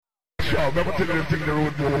Remember to the thing the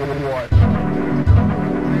road boy.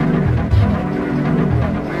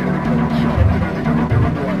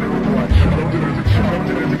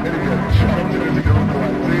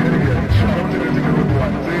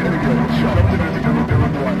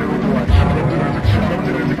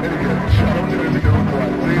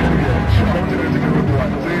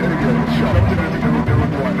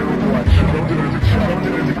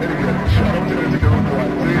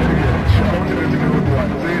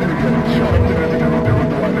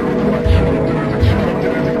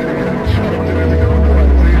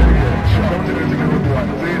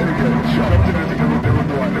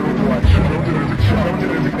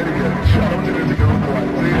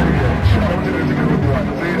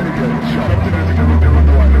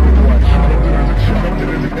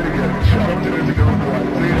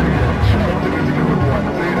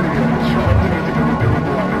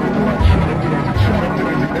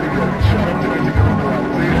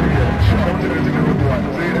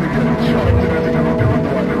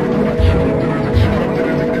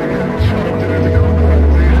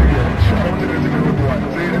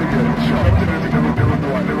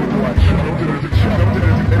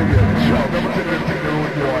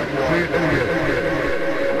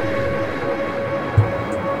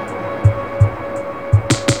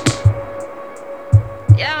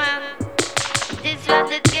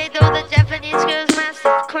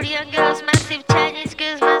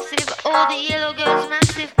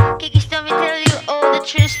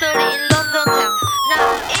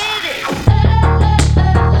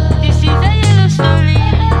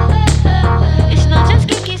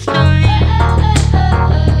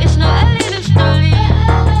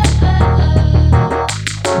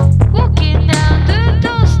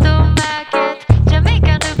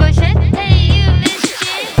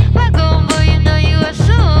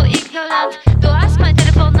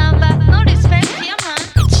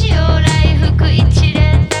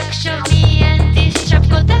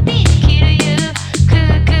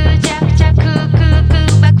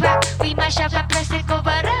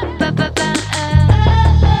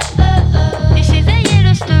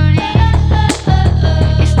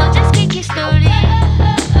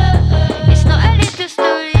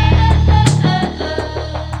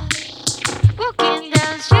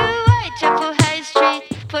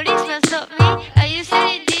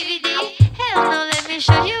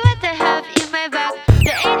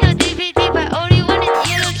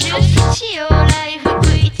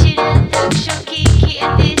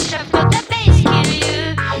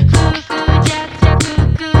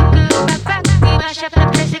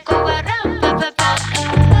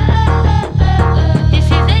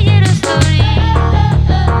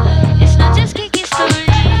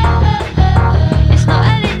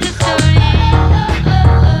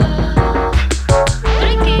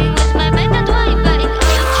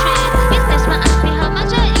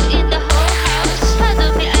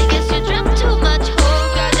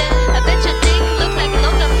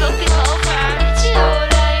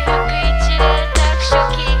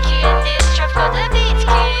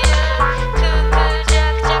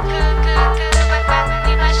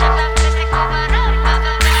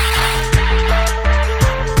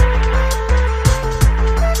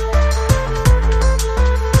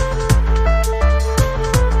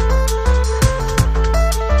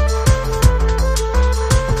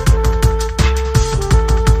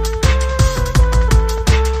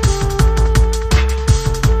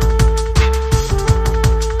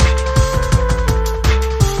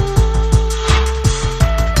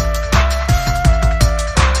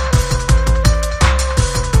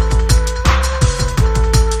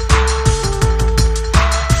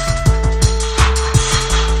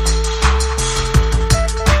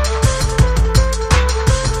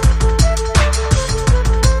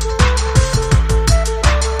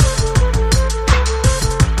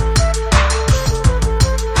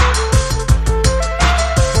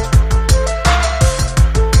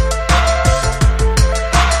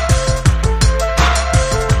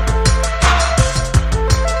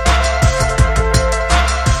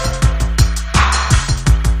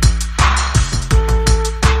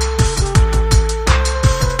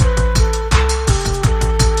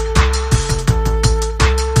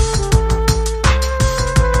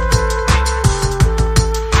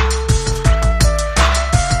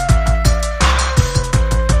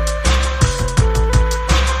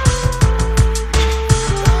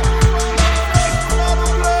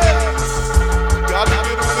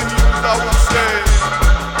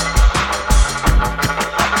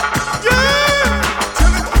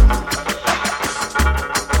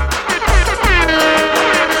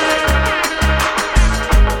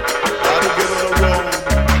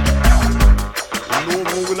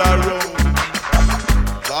 our road.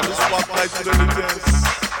 All the spotlights for the test.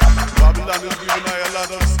 Babylon is giving I a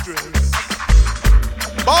lot of stress.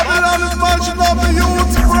 Babylon is marching up the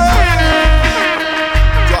youth's brain,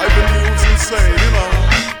 driving the youths insane, you know.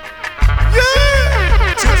 Yeah!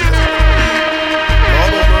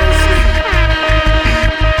 Lord of mercy.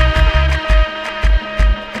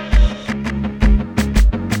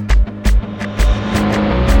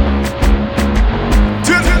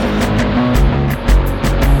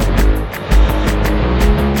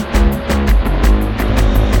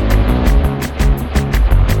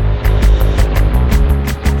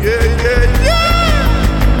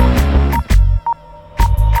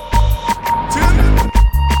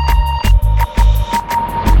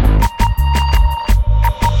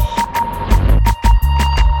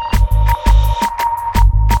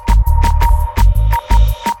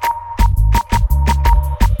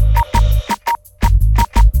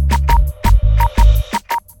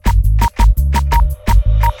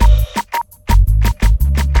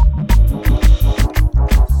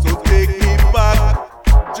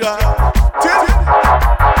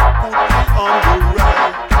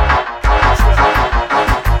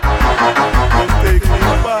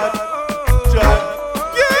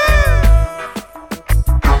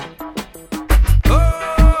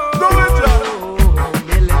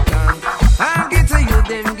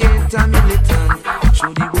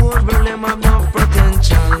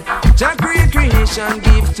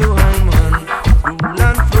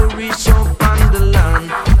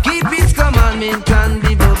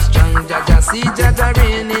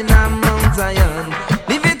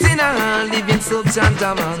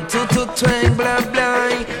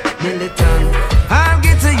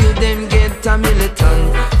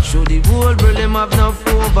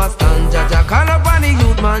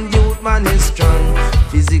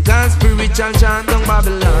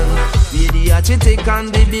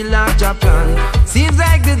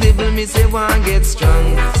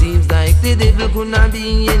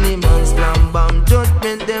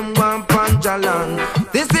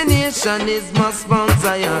 Is must Mount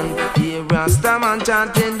Zion. Here Rasta man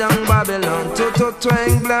chanting down Babylon. To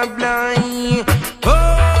twang blah blah. Oh,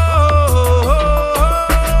 oh,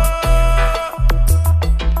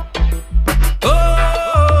 oh, oh,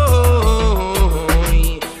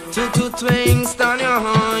 oh. To twang stand your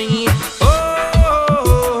high.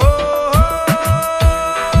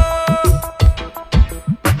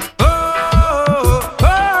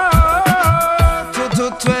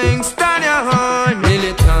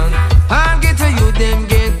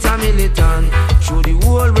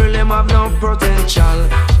 Potential,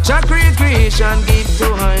 Jah create creation, give to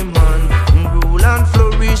him man. Rule and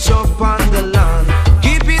flourish upon the land.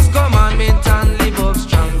 Keep his commandment and live up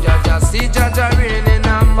strong. Jah see Jah reign in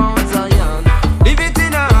a Mount Zion. Live it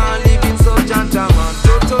in a hand, live in such a man.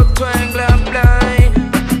 To twang blah blah.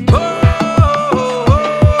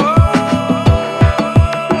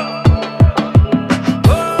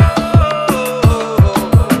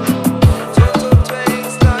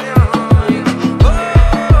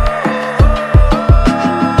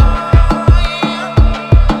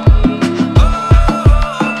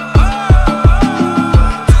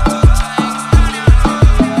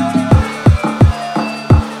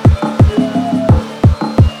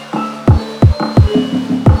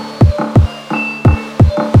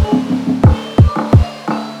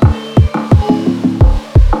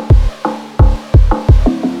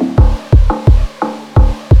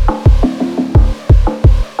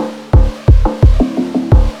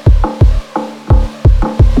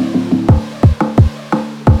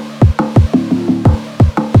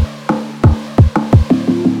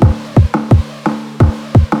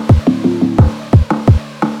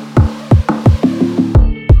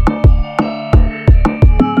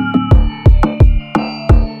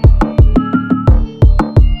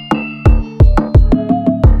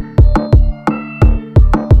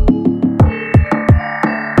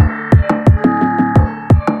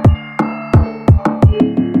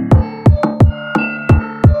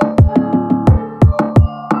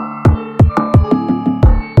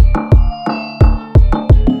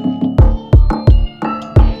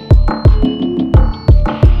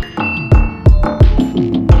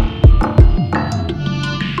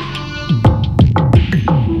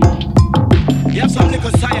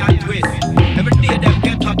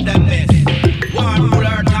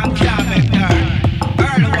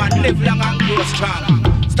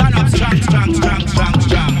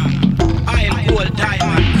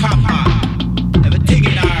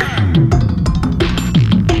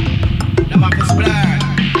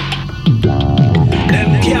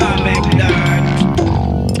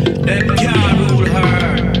 Them can't rule her.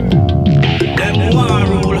 Them want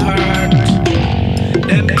rule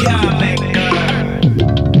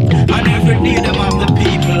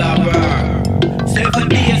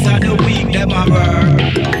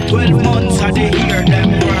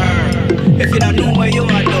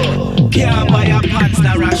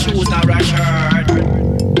nor a shoes nor a shirt.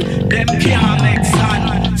 Them can't make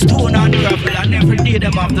sand, stone and gravel, and every day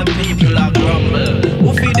them have the people a grumble.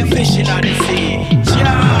 Who feed the fish in the sea?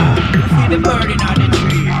 Jah. Who feed the bird in the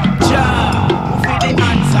tree? Jah. Who feed the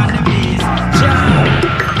ants and the bees? Jah.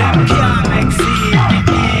 Them can't make seed.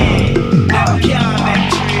 Them can't make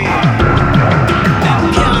tree. Them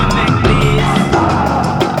can't make leaves.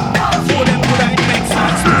 For them could I make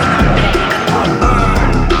sand, stone and gravel, burn.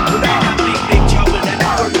 Could I not big trouble? Them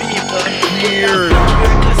poor people. Years.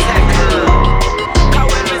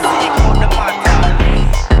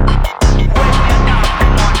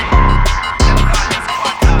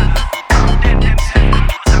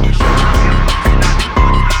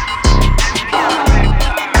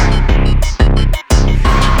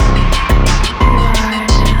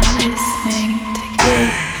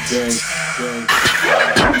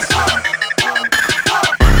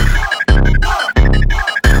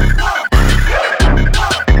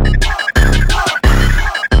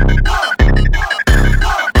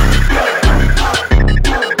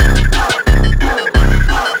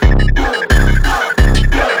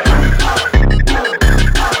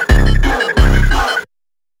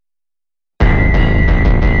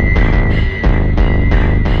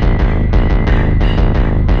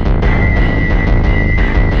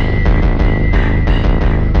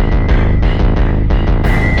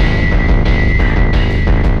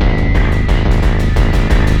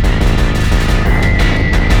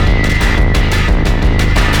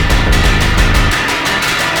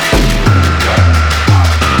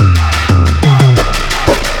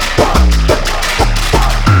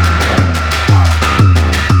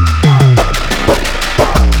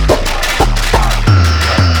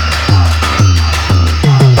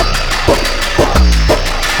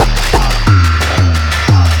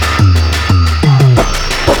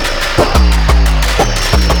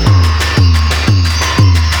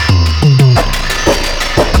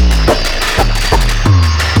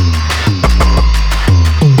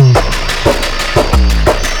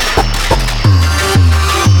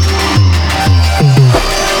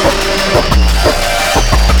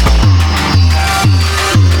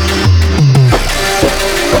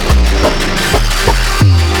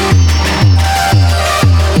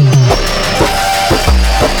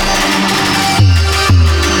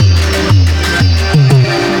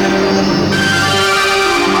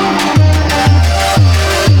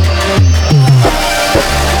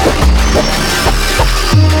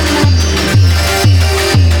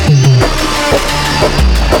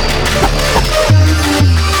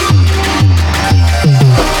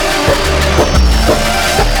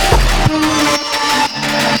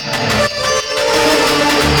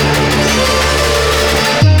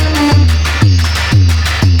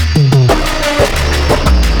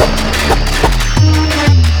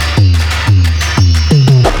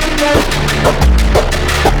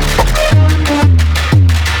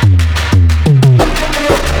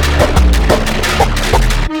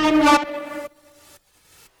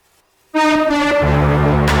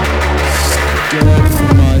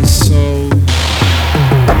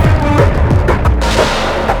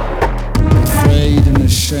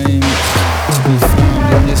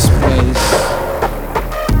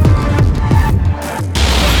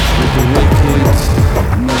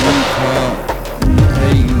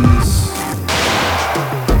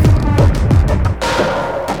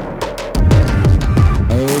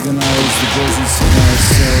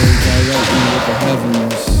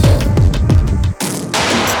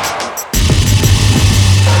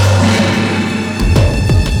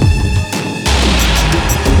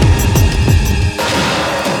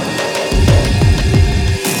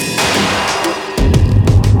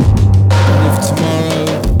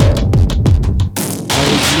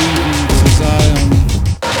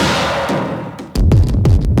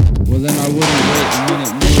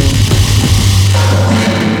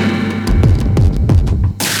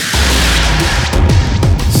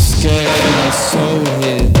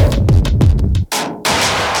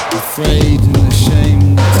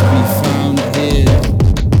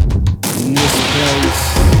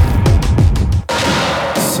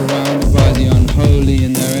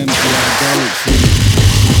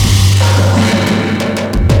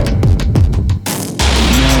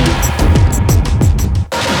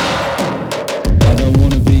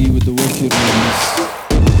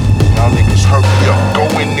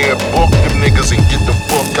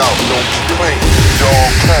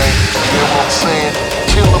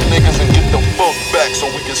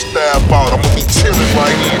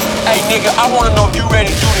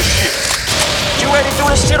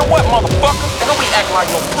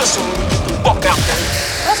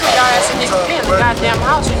 That's what y'all ass in this goddamn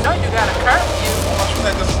house. You know you got a curfew. you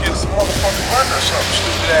niggas get some motherfucking money or something,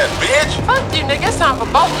 stupid ass bitch. Fuck you, nigga. It's time for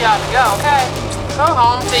both of y'all to go, okay? Go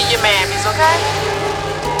home to your mammies, okay?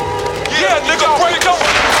 Yeah, nigga, break up.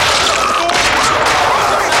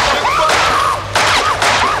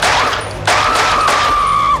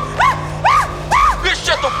 Bitch,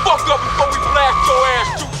 shut the fuck up before we blast your ass,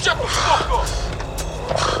 too. Shut the fuck up.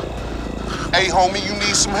 Hey, homie, you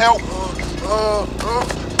need some help?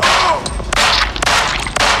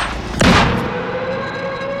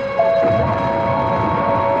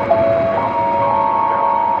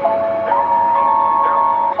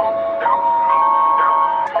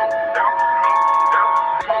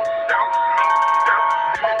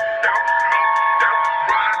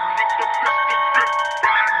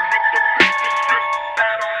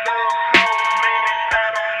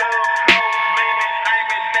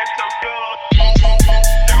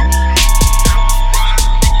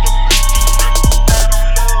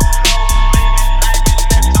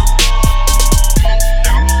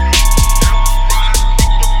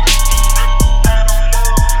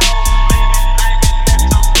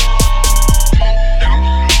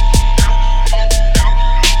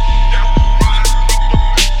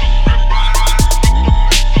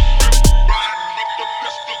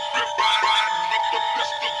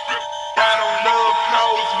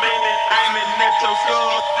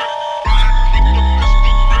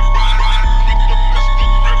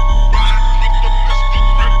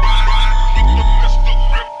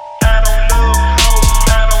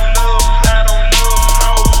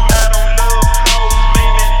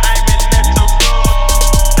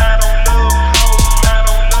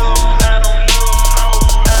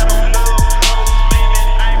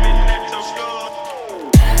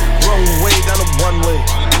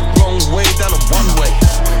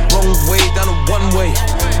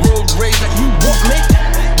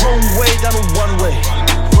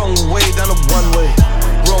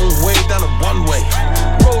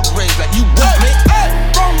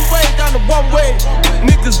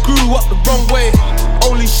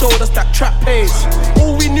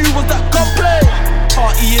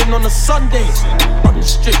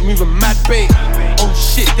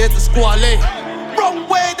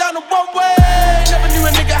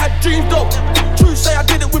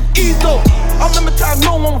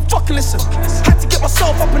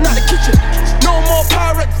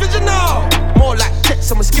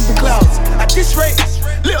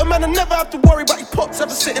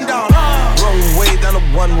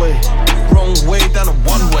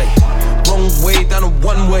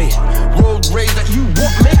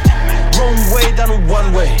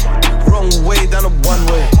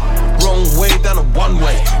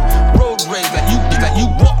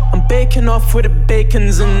 With the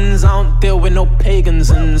bacons and I don't deal with no pagans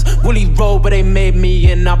and Woolly roll, but they made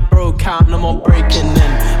me and I broke out, no more breaking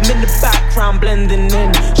in. I'm in the background blending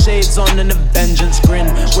in, shades on and a vengeance grin.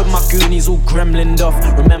 With my goonies all gremlined off.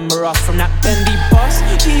 Remember us from that bendy bus?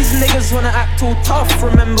 These niggas wanna act all tough.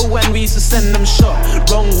 Remember when we used to send them shot?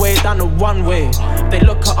 Wrong way down the one way. They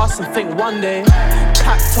look at us and think one day.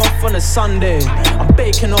 Packed off on a Sunday. I'm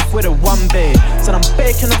baking off with a one bay. Said I'm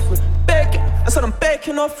baking off with bacon. I said I'm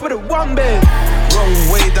baking off with a one bay. Wrong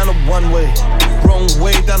way down a one way. Wrong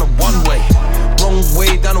way down a one way. Wrong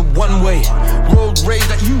way down a one way. Road rage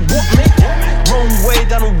that you want me. Wrong way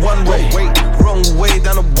down a one way. Wrong way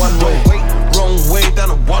down a one way. Wrong way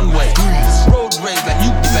down a one way. Road rage that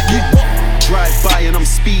you want. Drive by and I'm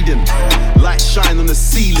speeding. Light shine on the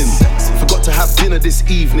ceiling. Forgot to have dinner this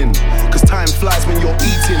evening. Cause time flies when you're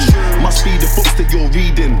eating. Must be the books that you're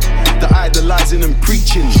reading. The idolizing and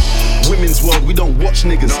preaching. Women's world, we don't watch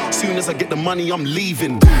niggas. Soon as I get the money, I'm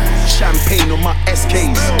leaving. Champagne on my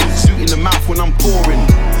SKs. Suit in the mouth when I'm pouring.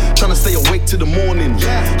 Trying to stay awake till the morning.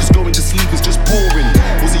 Cause going to sleep is just boring.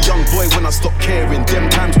 Was a young boy when I stopped caring. Them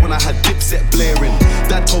times when I had Dipset blaring.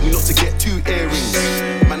 Dad told me not to get too airy.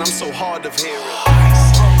 Man, I'm so hard of hearing.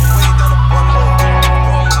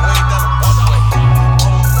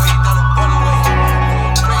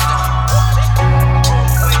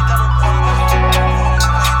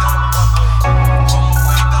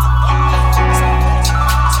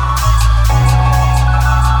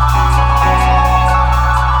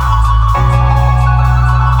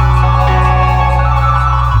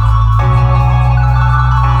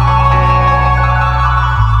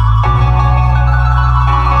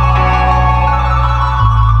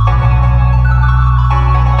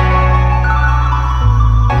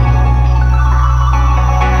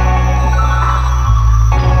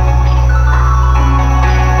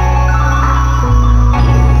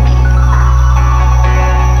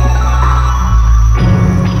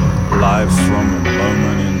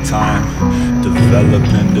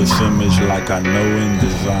 image like I know in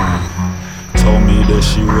design. Told me that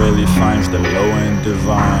she really finds the low end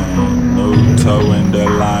divine. No toe in the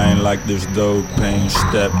line like this dope ain't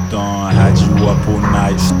stepped on. Had you up all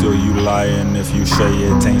night, still you lying if you say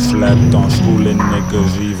it ain't slept on. Schooling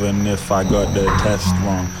niggas even if I got the test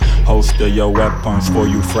wrong. Holster your weapons for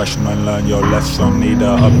you freshmen, learn your lesson. Need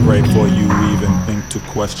a upgrade for you even think to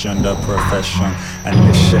question the profession. And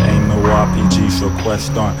this shit ain't no RPG, so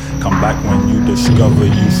quest on. Come back when you discover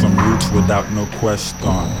you some roots without no quest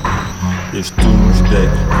on. It's doomsday,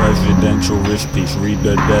 presidential wrist piece, read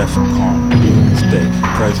the DEFCON. Doomsday,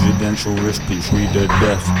 presidential wrist piece, read the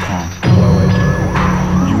DEFCON.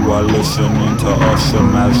 You are listening to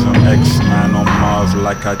Awesome as an X-Man on Mars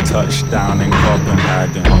like I touched down in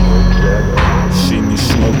Copenhagen. See me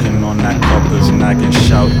smoking on that copper's nagging,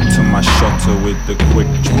 shout to my shutter with the quick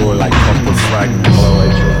draw like copper fragments.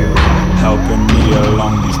 Helping me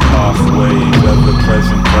along these pathways,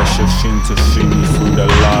 ever-present pressure seem to see me through the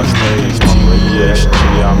last days.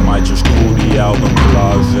 TBHG, I might just call the album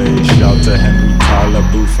Blase. Shout to Henry Tyler,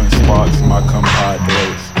 Booth and Sparks, my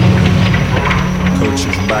compadres.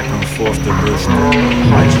 Coaches back and forth to Bristol.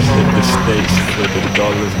 I just hit the States for the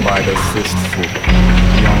dollars by the fistful.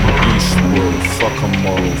 Young Eastwood, fuck 'em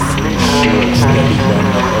all, free shit, steady on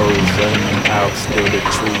the O's, raining out, still the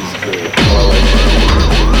trees good.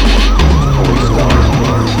 Police stop,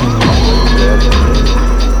 operator dead,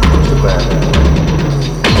 what's abandoned?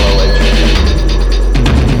 LYL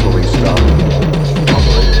Police stop,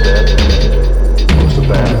 operator dead, what's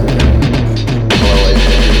abandoned?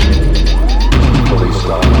 Police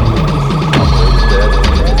stop, operator dead,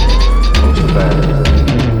 what's abandoned?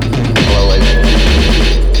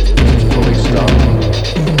 Police stop,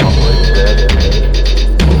 operator dead,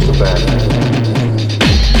 what's abandoned?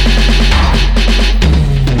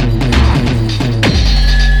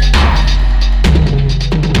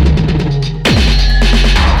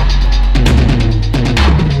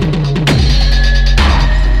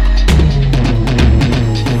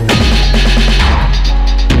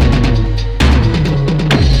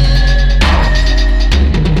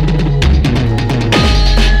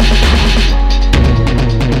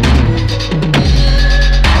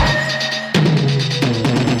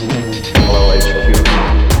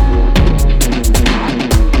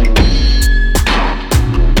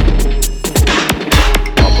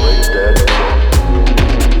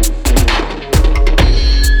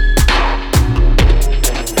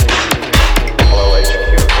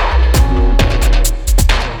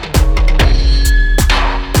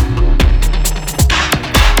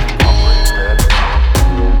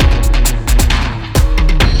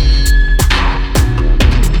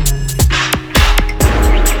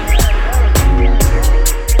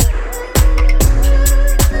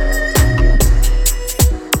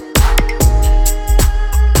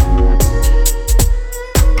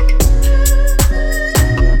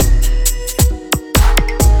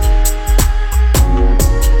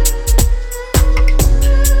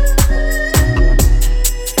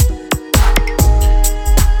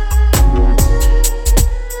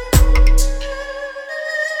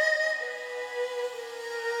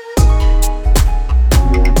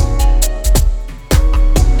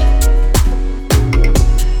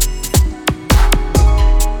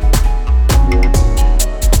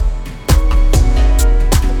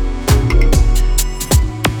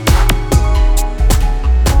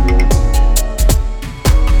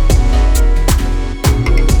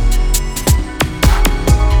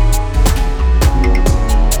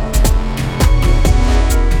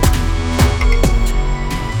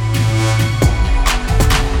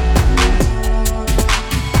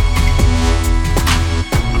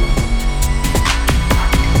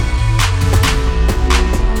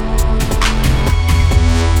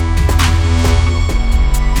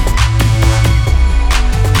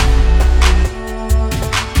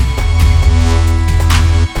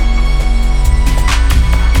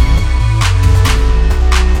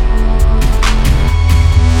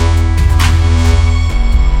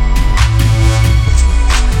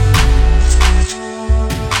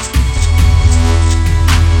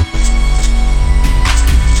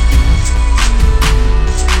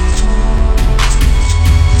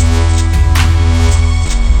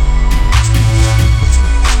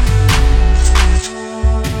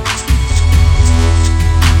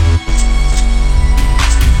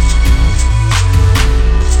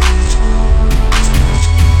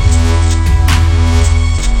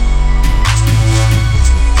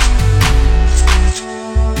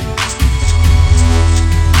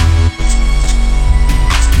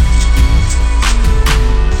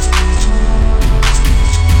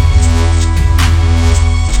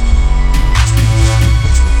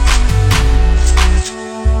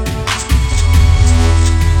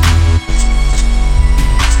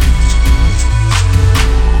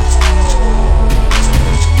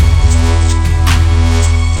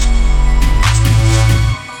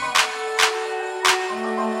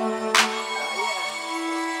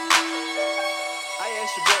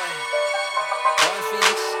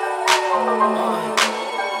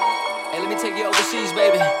 take you overseas,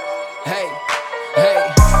 baby. Hey, hey.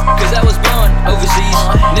 Cause I was born overseas,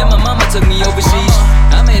 then my mama took me overseas.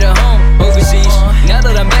 I made a home overseas. Now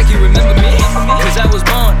that I'm back, you remember me? Cause I was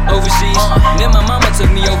born overseas, then my mama took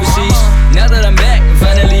me overseas. Now that I'm back,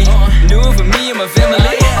 finally, do it for me and my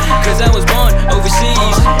family. Cause I was born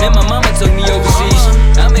overseas, then my mama took me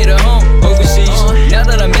overseas. I made a home overseas. Now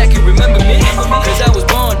that I'm back, you remember me? Cause I was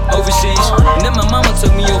born overseas, then my mama took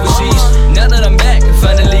me overseas. Now that I'm back,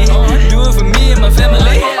 finally, do it for me and my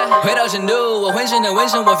family. 回到成都，我浑身的纹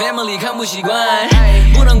身，我 family 看不习惯，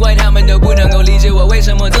不能怪他们都不能够理解我为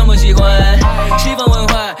什么这么喜欢西方文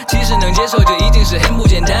化，其实能接受就已经是很不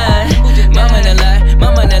简单。慢慢的来，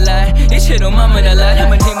慢慢的来，一切都慢慢的来。他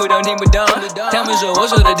们听不懂，听不懂，他们说我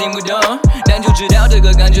说的听不懂，但就知道这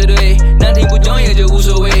个感觉对，那听不懂也就无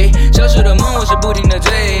所谓。小时的梦我是不停的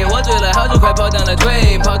追，我追了好久，快跑断了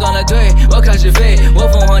腿，跑断了腿，我开始飞，我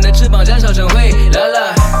凤凰的翅膀燃烧成灰，啦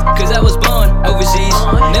啦。Cause I was born overseas,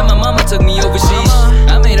 then my mama took me overseas.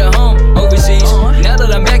 I made a home overseas. Now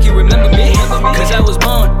that I'm back, you remember me? Cause I was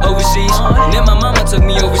born overseas, then my mama took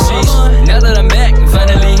me overseas. Now that I'm back,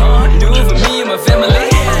 finally, do it for me and my family.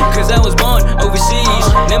 Cause I was born overseas,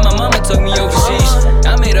 then my mama took me overseas.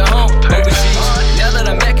 I made a home overseas. Now that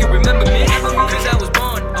I'm back, you remember me? Cause I was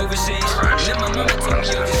born overseas, then my mama took me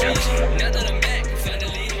overseas. Now that I'm back,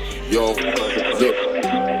 finally. Yo, look,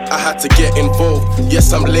 I had to get involved.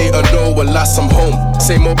 Yes, I'm late, I know, alas, I'm home.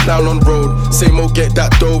 Same old plan on road, same old get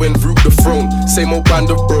that dough and root the throne. Same old band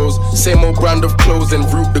of bros, same old brand of clothes and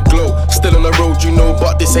root the glow. Still on the road, you know,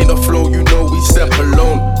 but this ain't a flow, you know, we step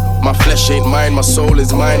alone. My flesh ain't mine, my soul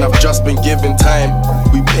is mine, I've just been given time.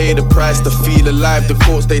 We pay the price to feel alive, the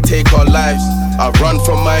courts they take our lives. I run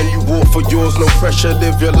for mine, you walk for yours, no pressure,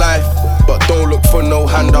 live your life. But don't look for no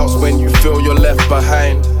handouts when you feel you're left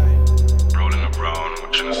behind. Rolling around,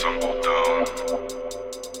 watching the sun go down.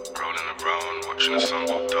 Rolling around, watching the sun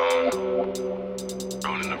go down.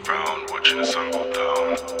 Rolling around, watching the sun go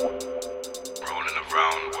down. Rolling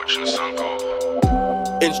around, watching the sun go.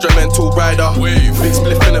 Instrumental rider, wave. Big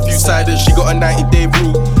spliff in a few siders, she got a 90-day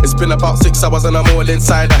rule. It's been about 6 hours and I'm all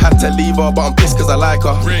inside. I had to leave her, but I'm pissed cause I like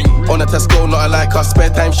her. Ring. On a Tesco, not a like her.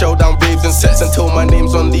 Spare time, showdown, raves and sets until my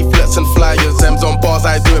name's on leaflets and flyers. M's on bars,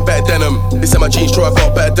 I do it better than them. This is my jeans, true, I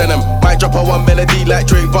got better than them. Might drop a one melody like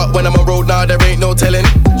Drake, but when I'm on road now, there ain't no telling.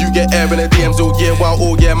 You get air in the DMs all year, while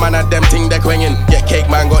all year, man, I them ting they're quanging. Get cake,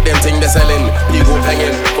 man, got them ting they're selling. People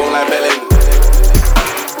hanging, phone line belling.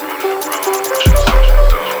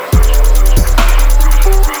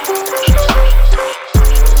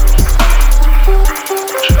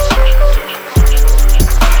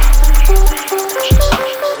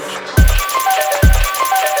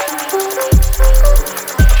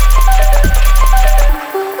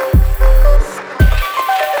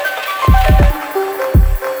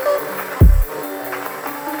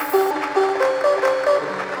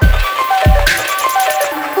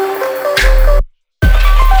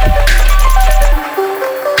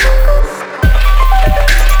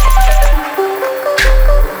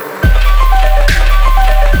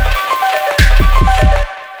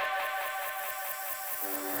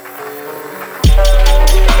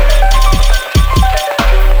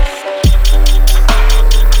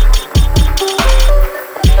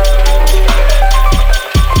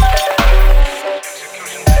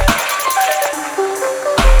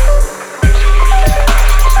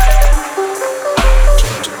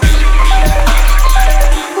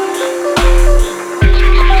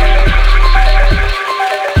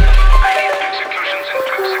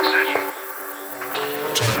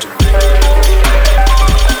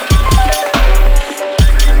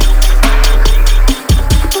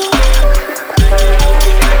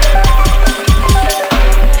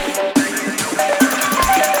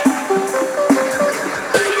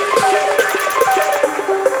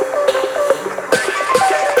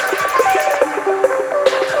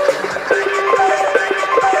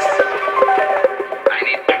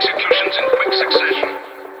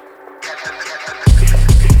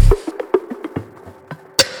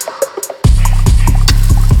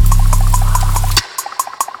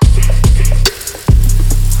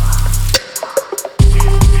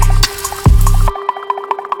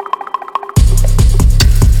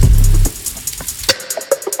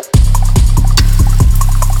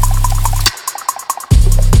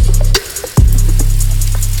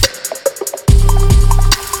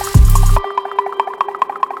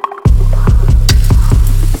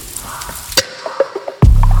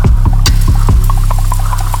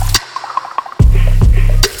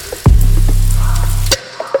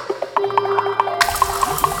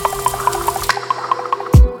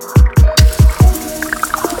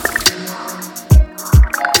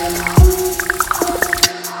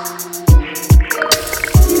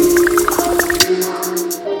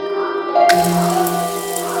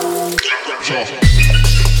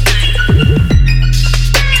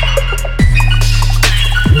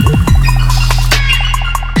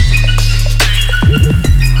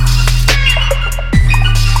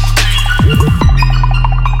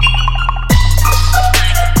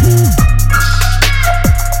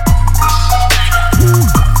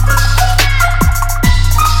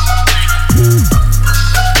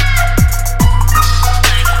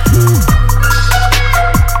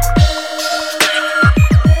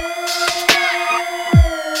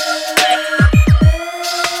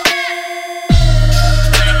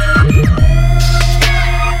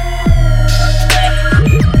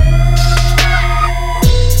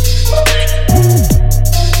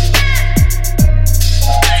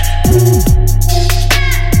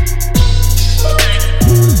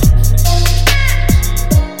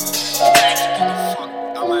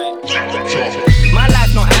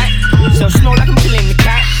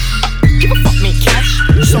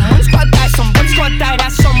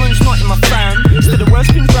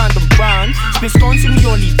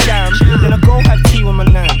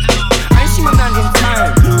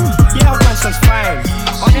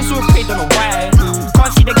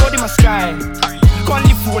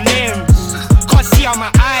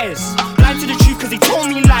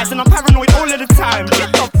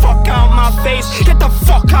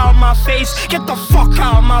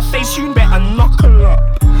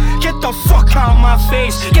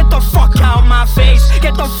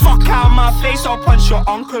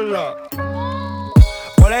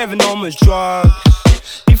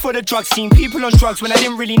 Drug scene, people on drugs when I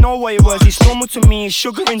didn't really know what it was. It's normal to me, it's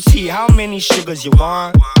sugar and tea. How many sugars you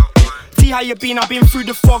want? See how you been, I've been through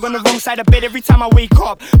the fog on the wrong side of bed every time I wake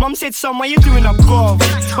up. Mum said, son, what you doing up, gov?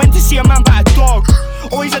 Went to see a man by a dog.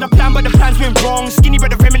 Always had a plan, but the plans went wrong. Skinny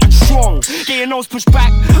brother, remnant strong. Get your nose pushed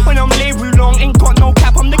back when I'm labelled long. Ain't got no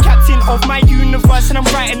cap, I'm the captain of my universe and I'm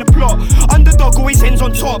writing the plot. Underdog always ends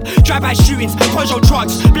on top. Drive-by shootings, Peugeot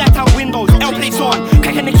trucks, blacked out windows, L plates on,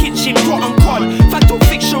 crack in the kitchen, rotten cod. Fact or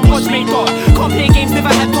fiction was made up. Can't play games, never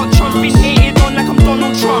had dot trumps. Been hated on like I'm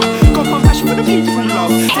Donald Trump. Got compassion for the people in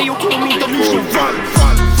love. Say you'll kill me, delusion, run.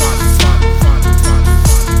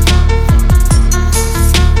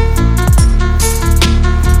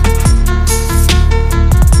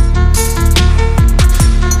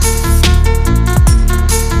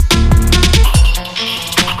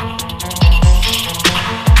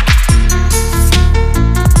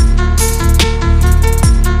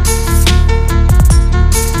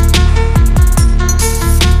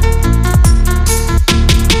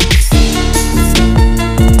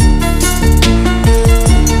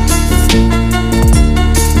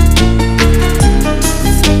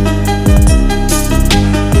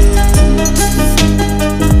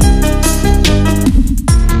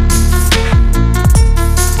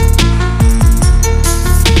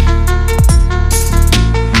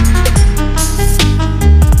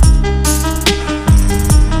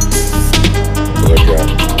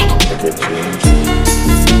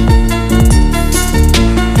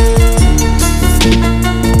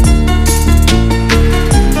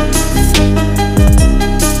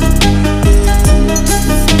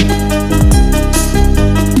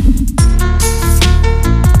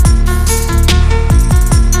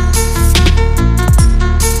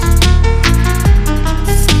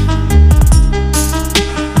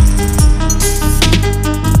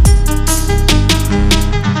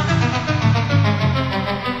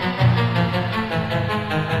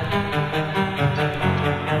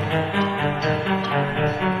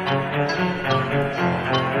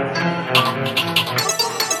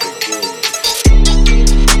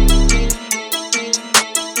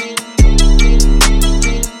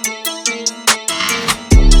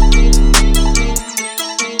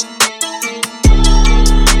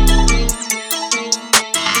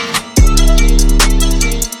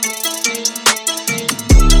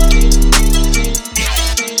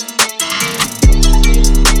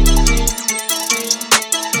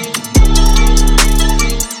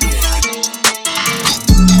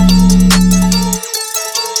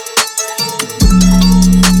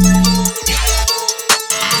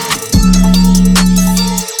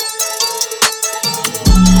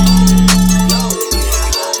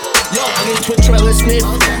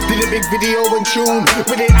 video and tune.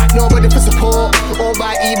 We didn't act nobody for support or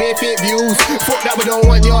buy eBay fake views. Fuck that, we don't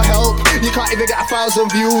want your help. You can't even get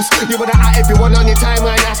 1,000 views. You wanna at everyone on your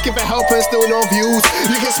timeline asking for help and still no views.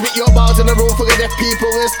 You can spit your bars in a room full of deaf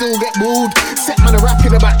people and still get booed. Set man a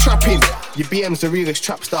rapping about trapping. Your BM's the realest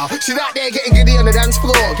trap star. She's out there getting giddy on the dance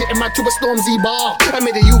floor, getting mad to a Stormzy bar. I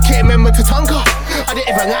made a UK member to Tonka. I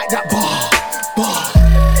didn't even like that bar.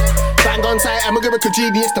 Bang on site, I'm a lyrical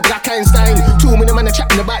genius, the Black Einstein. Too many man are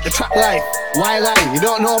chatting about the trap life. Why lie? You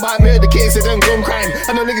don't know about murder cases and gun crime.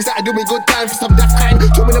 I know niggas that are doing good time for some death crime.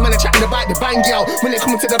 Too many man are chatting about the bang, yo. When they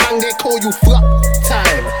come to the bang, they call you flop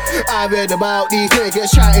time. I read about these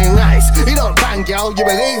niggas chatting lies. You don't bang, yo, you're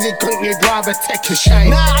a lazy cunt, you'd rather take a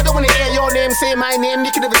shine. Nah, I don't wanna hear your name, say my name.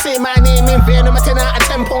 You can never say my name in vain. I'm a 10 out of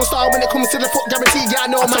 10 pound star when it comes to the foot guarantee. Yeah, I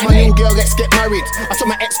know my name. Girl, let's get married. I told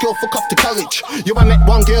my ex-girl fuck off to college. Yo, I met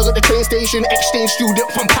one girl at the train station, exchange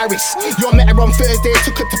student from Paris. Yo, I met her on Thursday,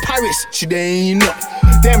 took her to Paris. She ain't up.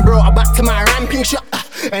 Then brought her back to my ramping shop,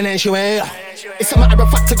 and then she went, it's a matter of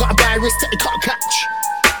fact, I got a virus that you can't catch.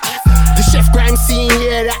 The chef grime scene,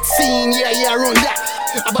 yeah, that scene, yeah, run that.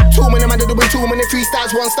 About 2 minutes, man, they're doing 2 minutes, 3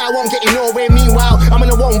 stars, 1 star, won't get you nowhere. Meanwhile, I'm in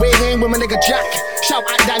a one-way lane with my nigga Jack. Shout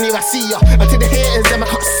out Daniel, I see ya. And to the haters, them I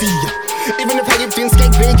can't see ya. Even if I lived in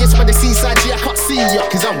Skate Vegas by the seaside, G, I can't see ya.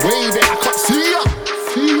 Cause I'm waving, I can't see ya.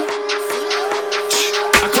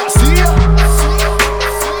 I can't see ya.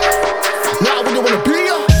 Now I wouldn't wanna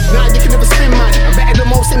be ya. Now you can never spin, man. I'm better than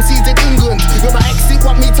most MCs in England. You're my ex,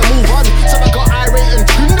 want me to move on. So I got irate and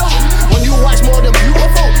tender. When you watch more than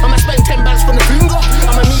beautiful, I'ma spend 10 bands from the finger.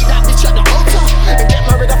 I'ma meet that bitch at the altar and get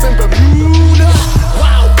married up in Bermuda.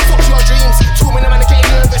 Wow, fuck your dreams. 2 minutes, man, I get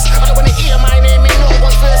nervous. I don't wanna hear my name in no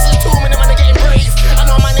one's verses. 2 minutes, man, I getting brave. I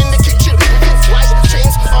know man in the kitchen with white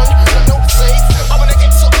chains on, but no slave. I wanna get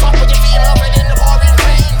sucked up with your female friend in the pouring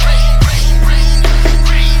rain.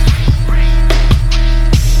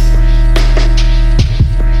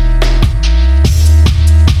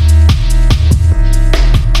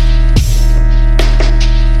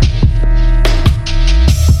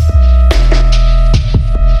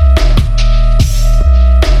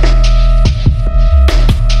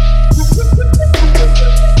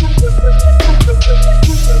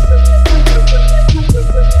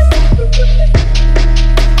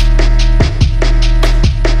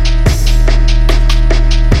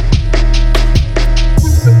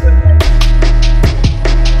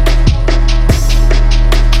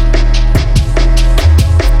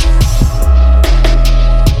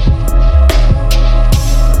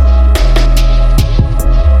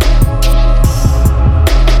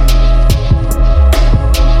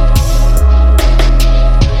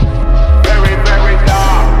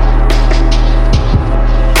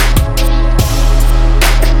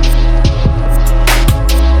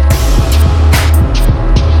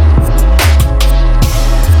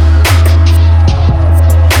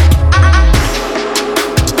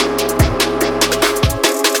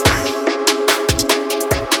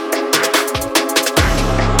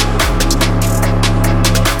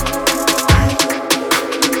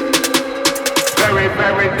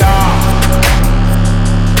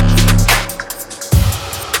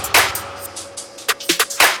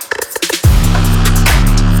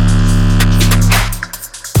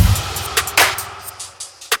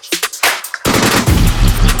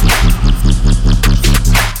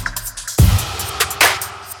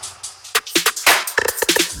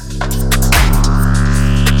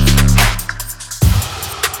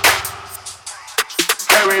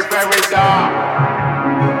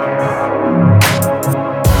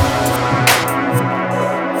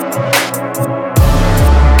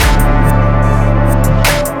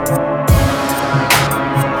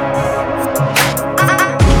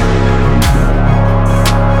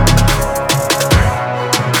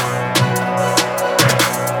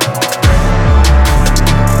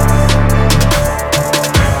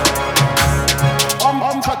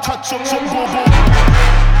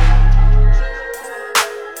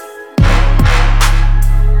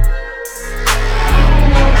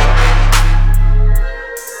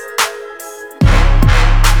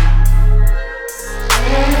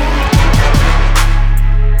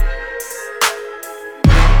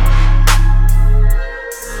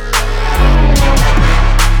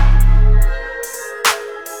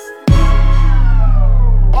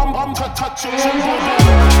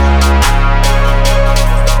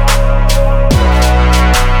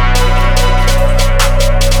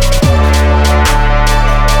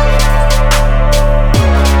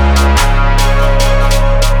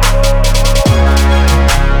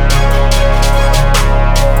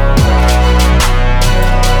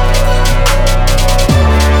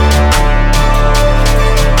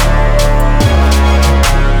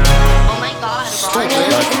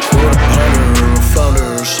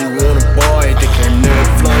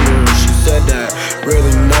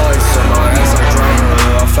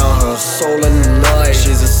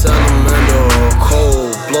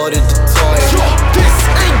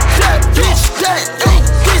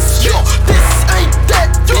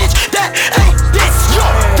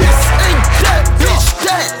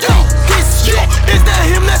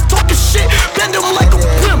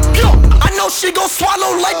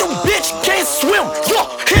 swallow like the bitch can't swim. Yo,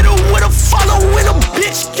 hit her with a follow in a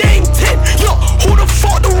bitch game 10. Yo, who the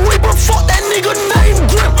fuck the Reaper? Fuck that nigga named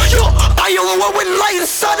Grim. Yo, I am one with light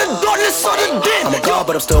inside the darkness of the den. I'm a god,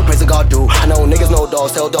 but I'm still praising God, dude. I know niggas know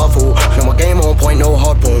dogs, tell dog food. No more game on point, no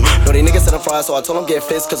harpoon. No, they niggas set on fire, so I told them get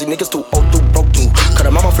fixed, cause these niggas too old, too broke, too. Cut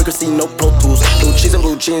them out my frequency, no Pro Tools. Blue cheese and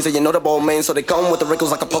blue jeans, and you know the ball main, so they come with the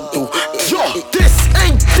wrinkles like a poke through. Yo, this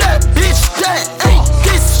ain't that, bitch, that ain't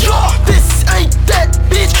this, yo. This ain't that,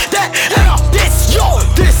 bitch, that ain't this, yo.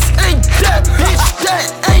 This ain't that, bitch, that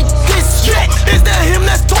ain't this, yo. Is that him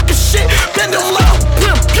that's talking shit? Bend him like a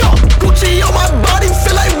pimp, yo. Gucci on my body,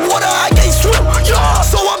 feel like water, I can't swim, yo.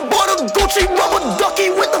 So I bought a Gucci rubber ducky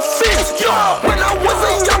with the fins, yo. When I was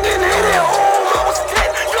a youngin', hit it home, I was 10,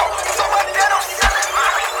 yo. So I did, I'm selling my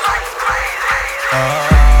life,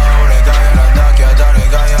俺がやらなきゃ誰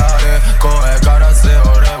がやる声からせ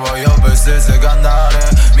俺を呼ぶ鈴が鳴る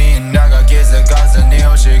みんなが気づかずに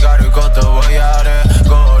欲しがることをやる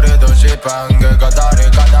ゴールドジパングが誰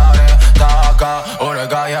かなるたか俺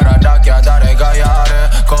がやらなきゃ誰がやる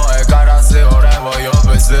声からせ俺を呼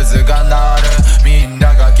ぶ鈴が鳴るみん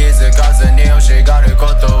なが気づかずに欲しがる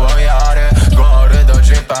ことをやるゴールド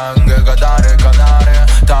ジパングが誰かなる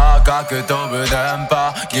高く飛ぶ電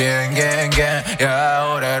波ギンギンギン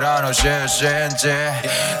Yeah 俺らの出身地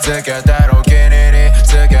つけてろ気に入り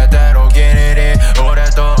つけてろ気に入り俺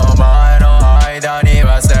とお前の間に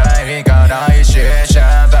は正義がないしシ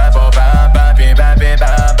ャンパンポパンパンピパンピパ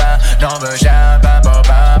ンパン飲むシャンパンポ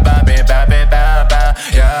パンパンピパンピパンパン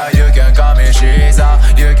Yeah you can call me Caesar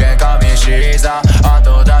You can call me Caesar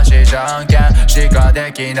後出しじゃんけんしか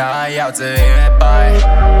できないやついっぱい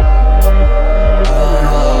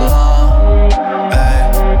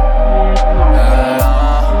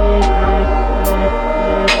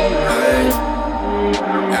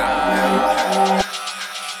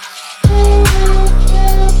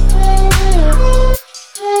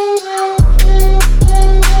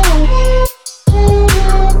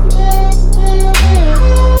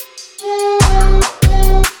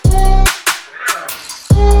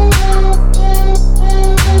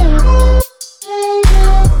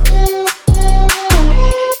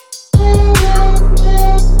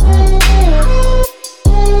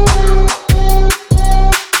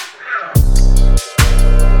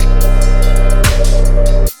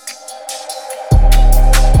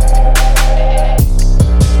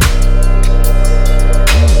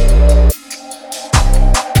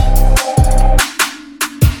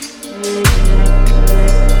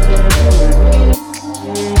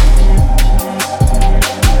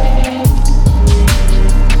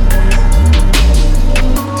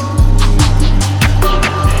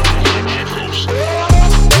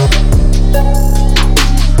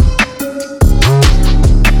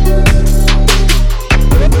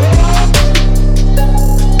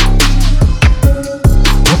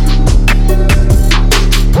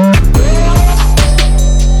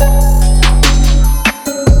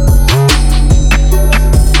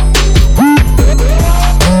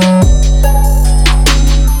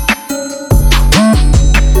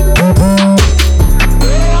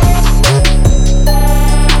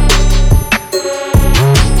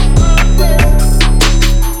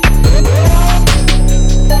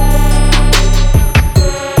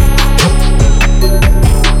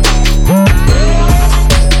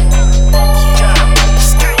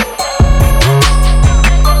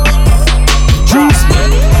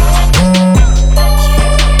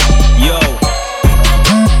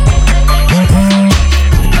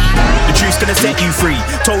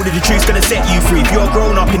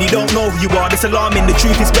It's alarming, the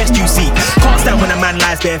truth is best you see. Can't stand when a man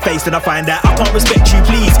lies barefaced and I find out I can't respect you,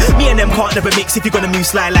 please. Me and them can't never mix if you're gonna move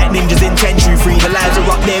slide like ninjas in 10th Street. The lives are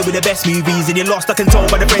up there with the best movies and you're lost, I can tell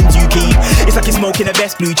by the friends you keep. It's like you're smoking the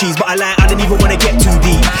best blue cheese, but I don't even wanna get too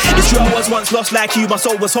deep. It's true I was once lost like you, my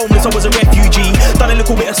soul was homeless, I was a refugee. Done a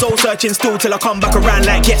little bit of soul searching still till I come back around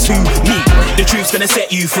like guess who? Me. The truth's gonna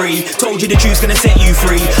set you free. Told you the truth's gonna set you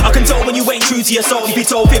free. I can tell when you ain't true to your soul. If you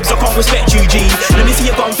told fibs, I can't respect you, G. Let me see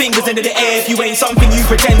your gun fingers into the air if you ain't something you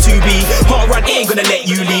pretend to be. Hot run ain't gonna let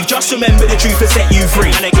you leave. Just remember the truth will set you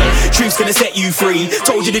free. And again, truth's gonna set you free.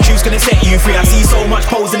 Told you the truth's gonna set you free. I see so much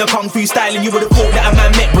pose in the kung fu style and you would've thought that a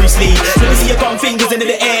man met Bruce Lee. Let me see your gun fingers into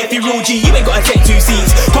the air if you real G. You ain't gotta take two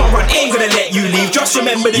seats. Hot run ain't gonna let you leave. Just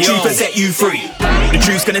remember the truth will set you free. The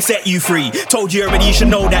truth's gonna set you free. Told you already, you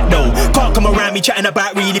should know that though. Can't come around me chatting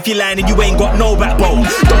about real if you're lying and you ain't got no backbone.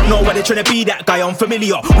 Don't know why they're trying to be that guy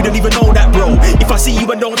unfamiliar. We don't even know that, bro. If I see you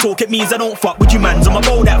and don't talk, it means I don't fuck with you, mans. I'ma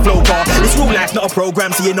go that flow car. It's real life, not a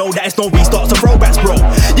program, so you know that it's no restarts or throwbacks, bro.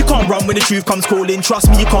 You can't run when the truth comes calling. Trust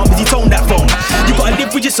me, you can't busy tone that phone. You gotta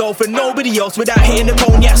live with your yourself and nobody else without hitting the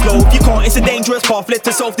cognac slow. If you can't, it's a dangerous path led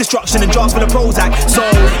to self-destruction and drugs full of Prozac. So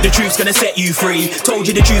the truth's gonna set you free. Told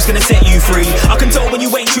you the truth's gonna set you free. I can tell when you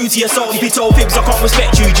ain't true to yourself. If you told fibs, I can't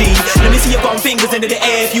respect you, G. Let me see your gun fingers into the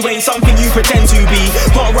air if you ain't something you pretend to be.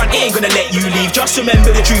 Can't run, ain't gonna let you leave. Just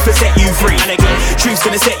remember the truth will set you free. And again, truth's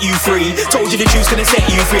gonna set you free. Told you the truth's gonna set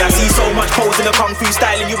you free. I see so much pose in the kung fu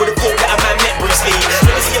style and you would've thought that a man met Bruce Lee.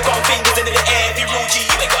 Let me see your gun fingers into the air if you real G.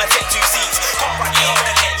 You ain't gotta take 2 seats. Can't run, ain't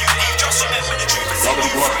gonna let you leave. Just remember the truth will set you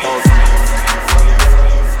free.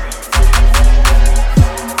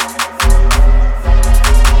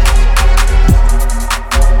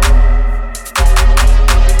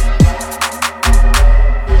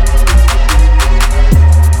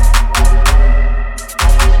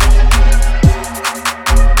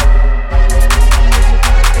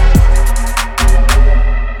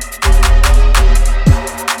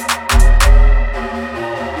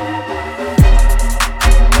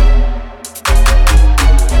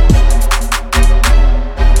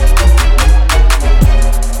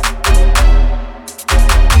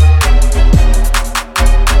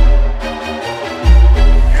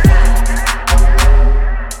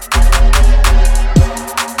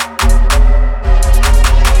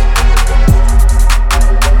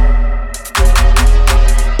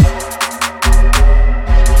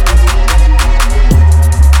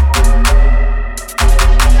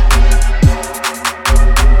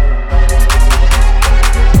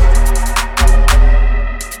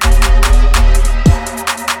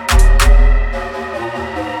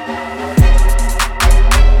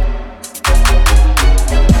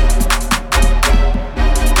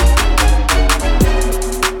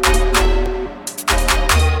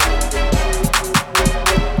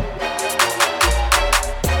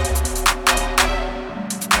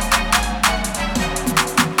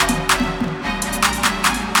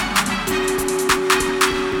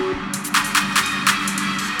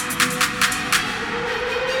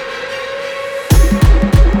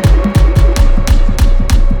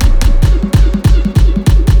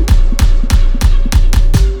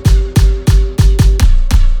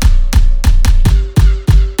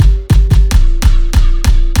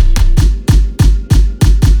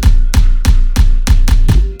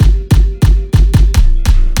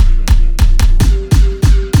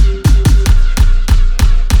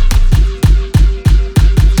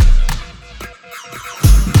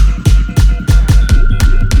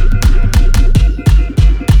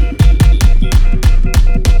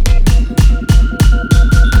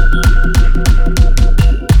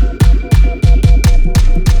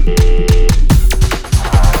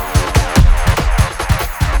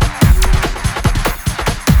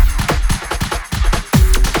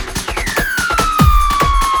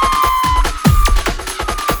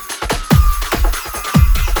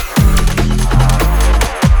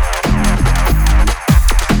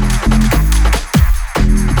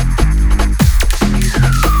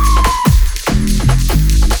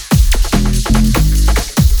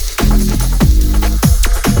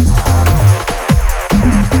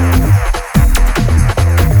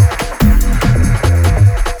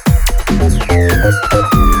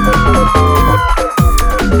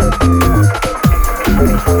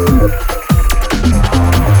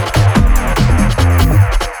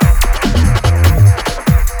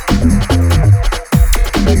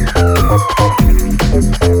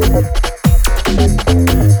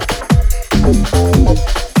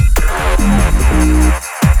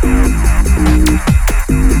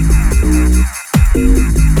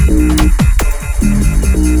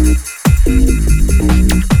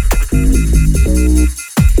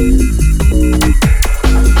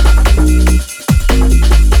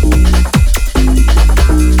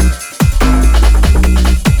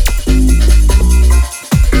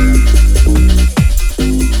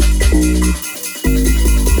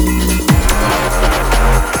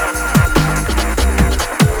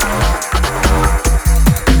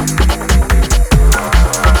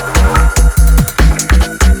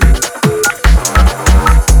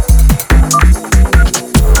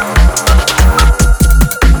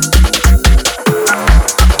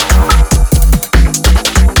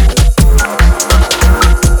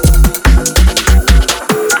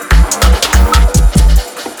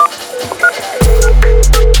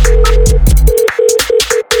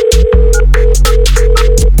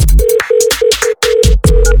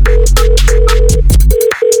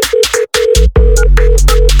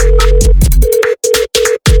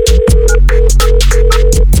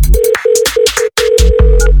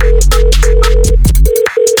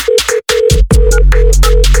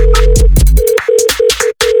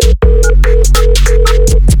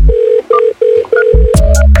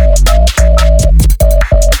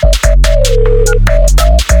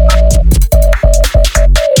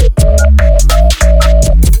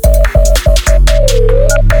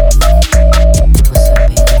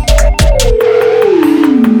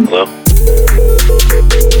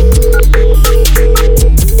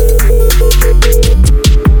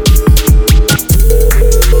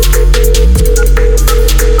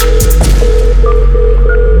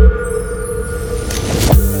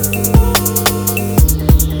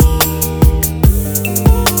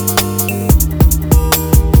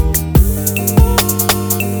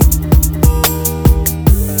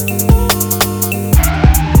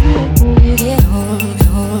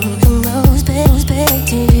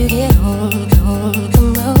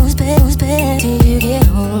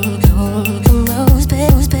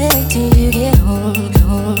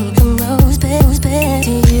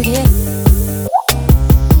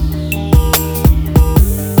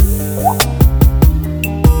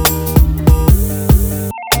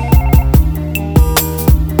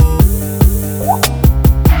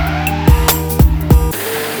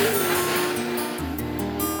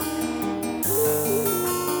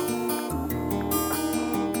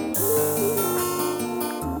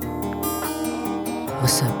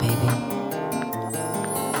 What's up, baby?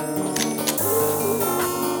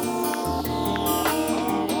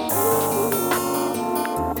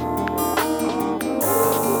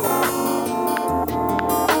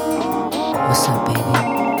 What's up,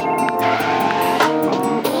 baby?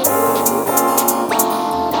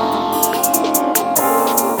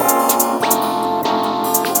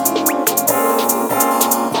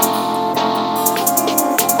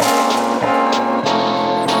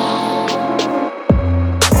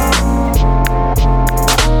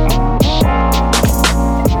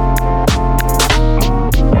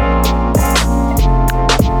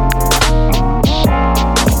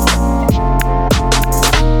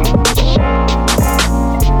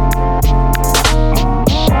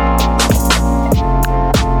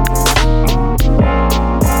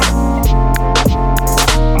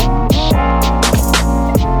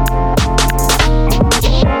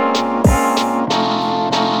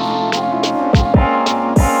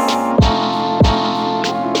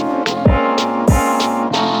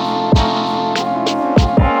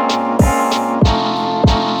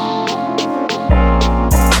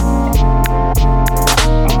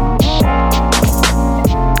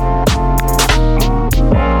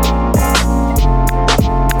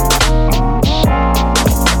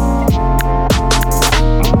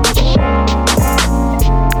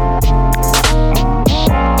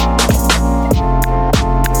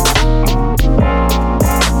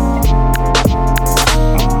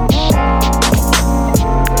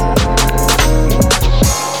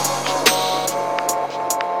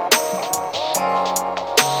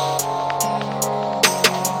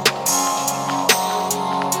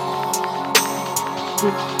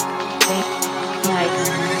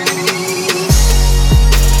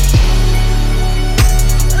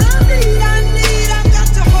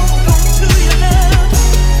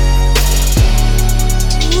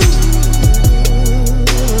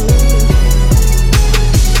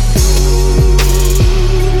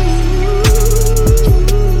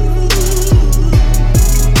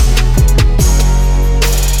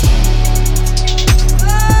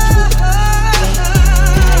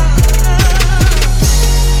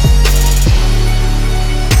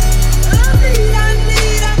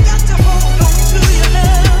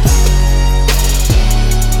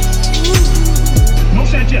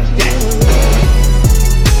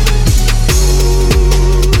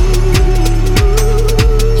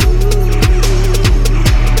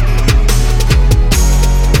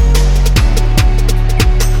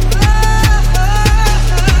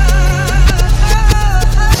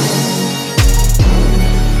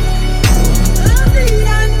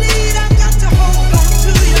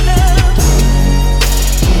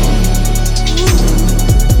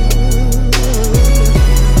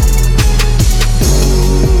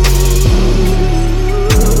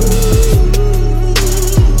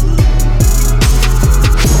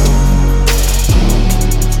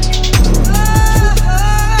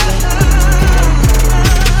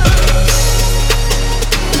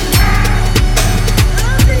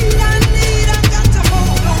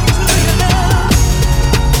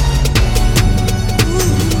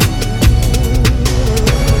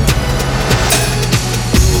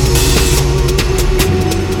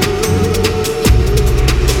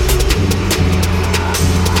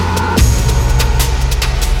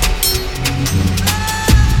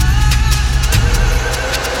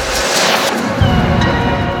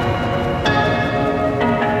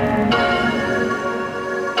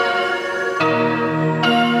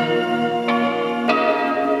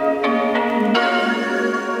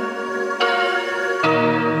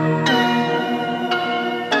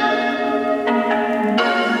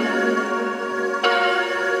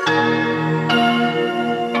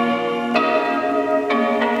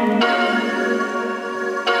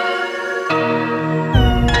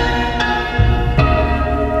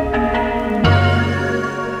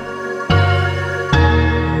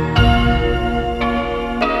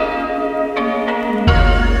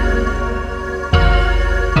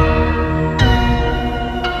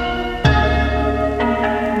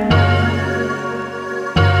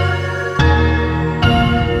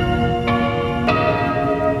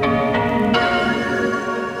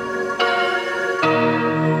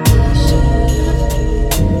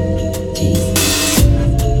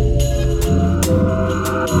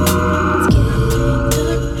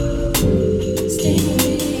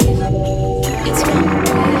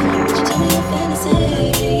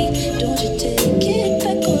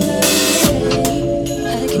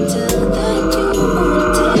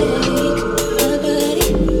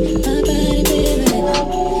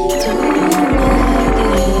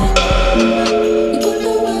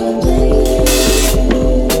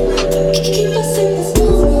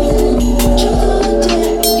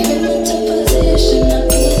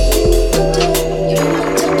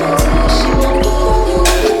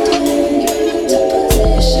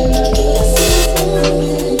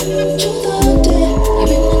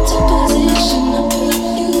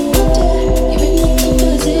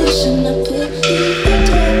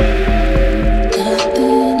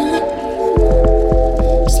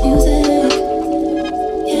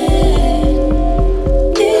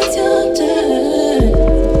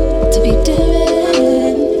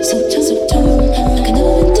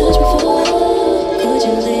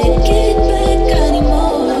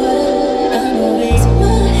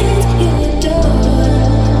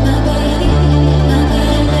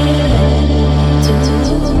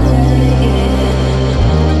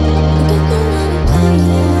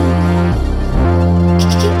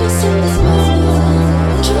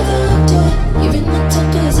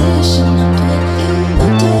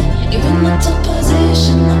 mental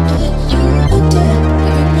position.